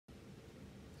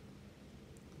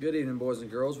Good evening, boys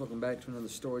and girls. Welcome back to another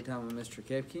story time with Mr.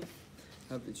 Kepke.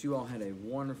 Hope that you all had a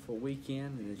wonderful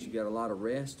weekend and that you got a lot of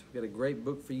rest. We've got a great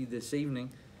book for you this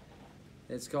evening.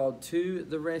 It's called To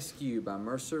the Rescue by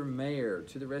Mercer Mayer.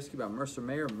 To the Rescue by Mercer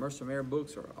Mayer. Mercer Mayer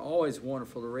books are always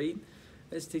wonderful to read.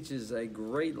 This teaches a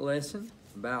great lesson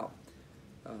about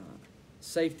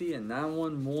safety and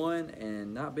 911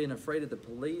 and not being afraid of the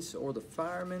police or the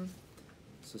firemen.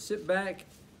 So sit back,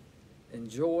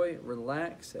 enjoy,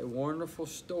 relax, a wonderful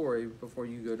story before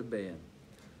you go to bed.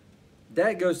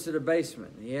 Dad goes to the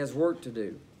basement. He has work to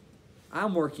do.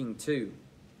 I'm working too.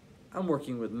 I'm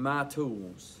working with my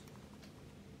tools.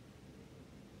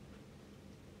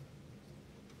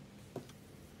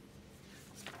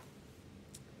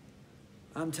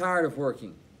 I'm tired of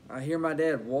working. I hear my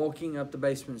dad walking up the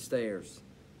basement stairs.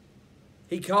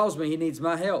 He calls me. He needs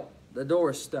my help. The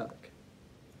door is stuck.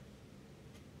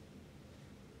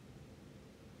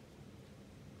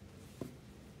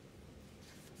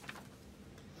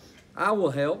 I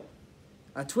will help.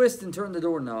 I twist and turn the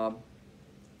doorknob,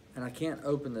 and I can't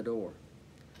open the door.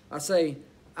 I say,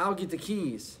 I'll get the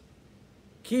keys.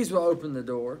 Keys will open the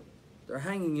door. They're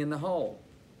hanging in the hall.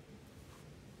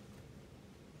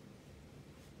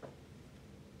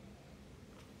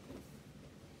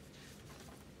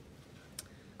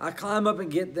 I climb up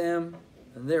and get them,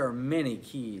 and there are many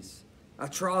keys. I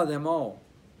try them all.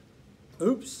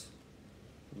 Oops,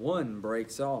 one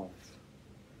breaks off.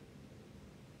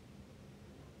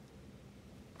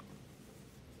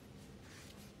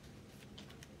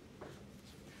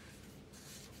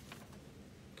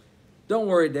 Don't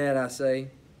worry, Dad, I say.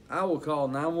 I will call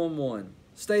 911.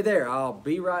 Stay there. I'll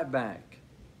be right back.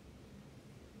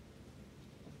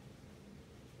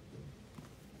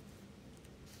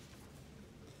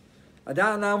 I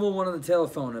dial 911 on the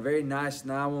telephone. A very nice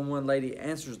 911 lady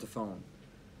answers the phone.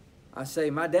 I say,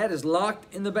 my dad is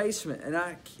locked in the basement, and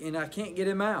I can't get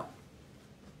him out.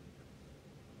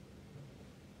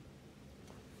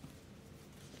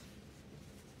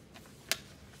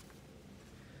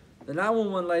 The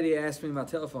 911 lady asks me my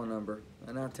telephone number,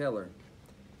 and I tell her.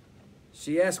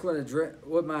 She asks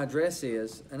what my address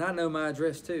is, and I know my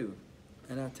address too,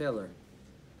 and I tell her.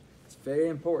 It's very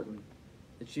important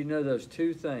that you know those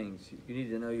two things. You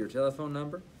need to know your telephone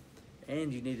number,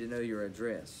 and you need to know your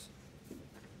address.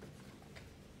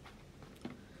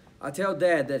 I tell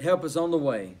Dad that help is on the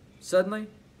way. Suddenly,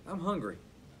 I'm hungry.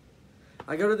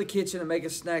 I go to the kitchen and make a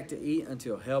snack to eat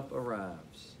until help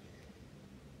arrives.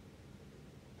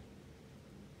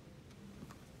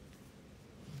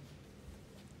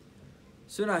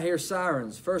 Soon I hear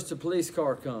sirens. First the police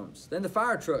car comes, then the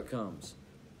fire truck comes.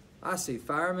 I see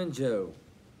Fireman Joe.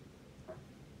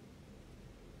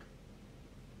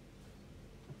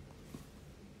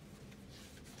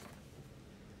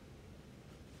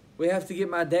 We have to get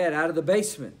my dad out of the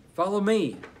basement. Follow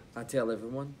me, I tell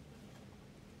everyone.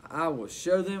 I will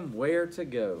show them where to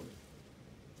go.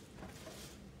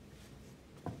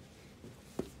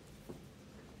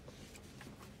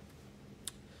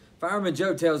 Fireman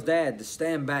Joe tells Dad to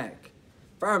stand back.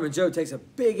 Fireman Joe takes a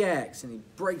big axe and he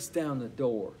breaks down the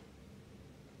door.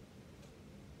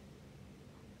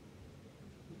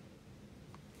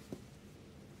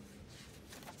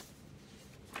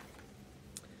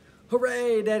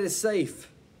 Hooray, Dad is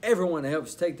safe. Everyone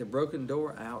helps take the broken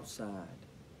door outside.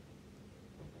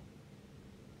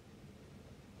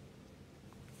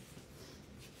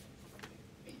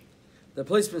 The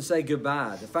policemen say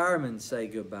goodbye. The firemen say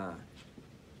goodbye.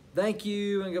 Thank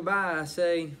you and goodbye, I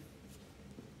say.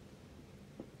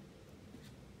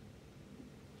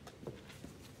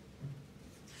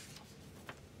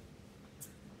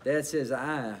 Dad says,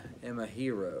 I am a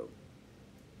hero.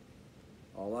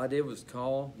 All I did was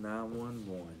call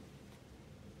 911.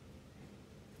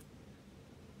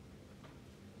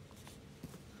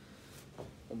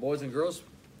 Well, boys and girls,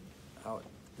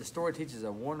 the story teaches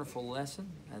a wonderful lesson,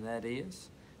 and that is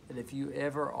that if you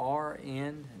ever are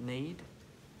in need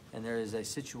and there is a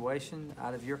situation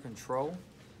out of your control,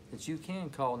 that you can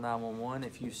call 911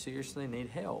 if you seriously need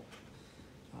help.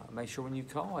 Make sure when you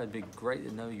call, it'd be great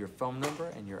to know your phone number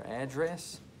and your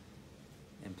address.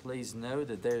 And please know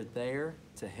that they're there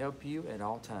to help you at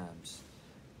all times.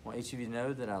 I want each of you to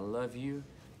know that I love you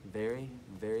very,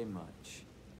 very much.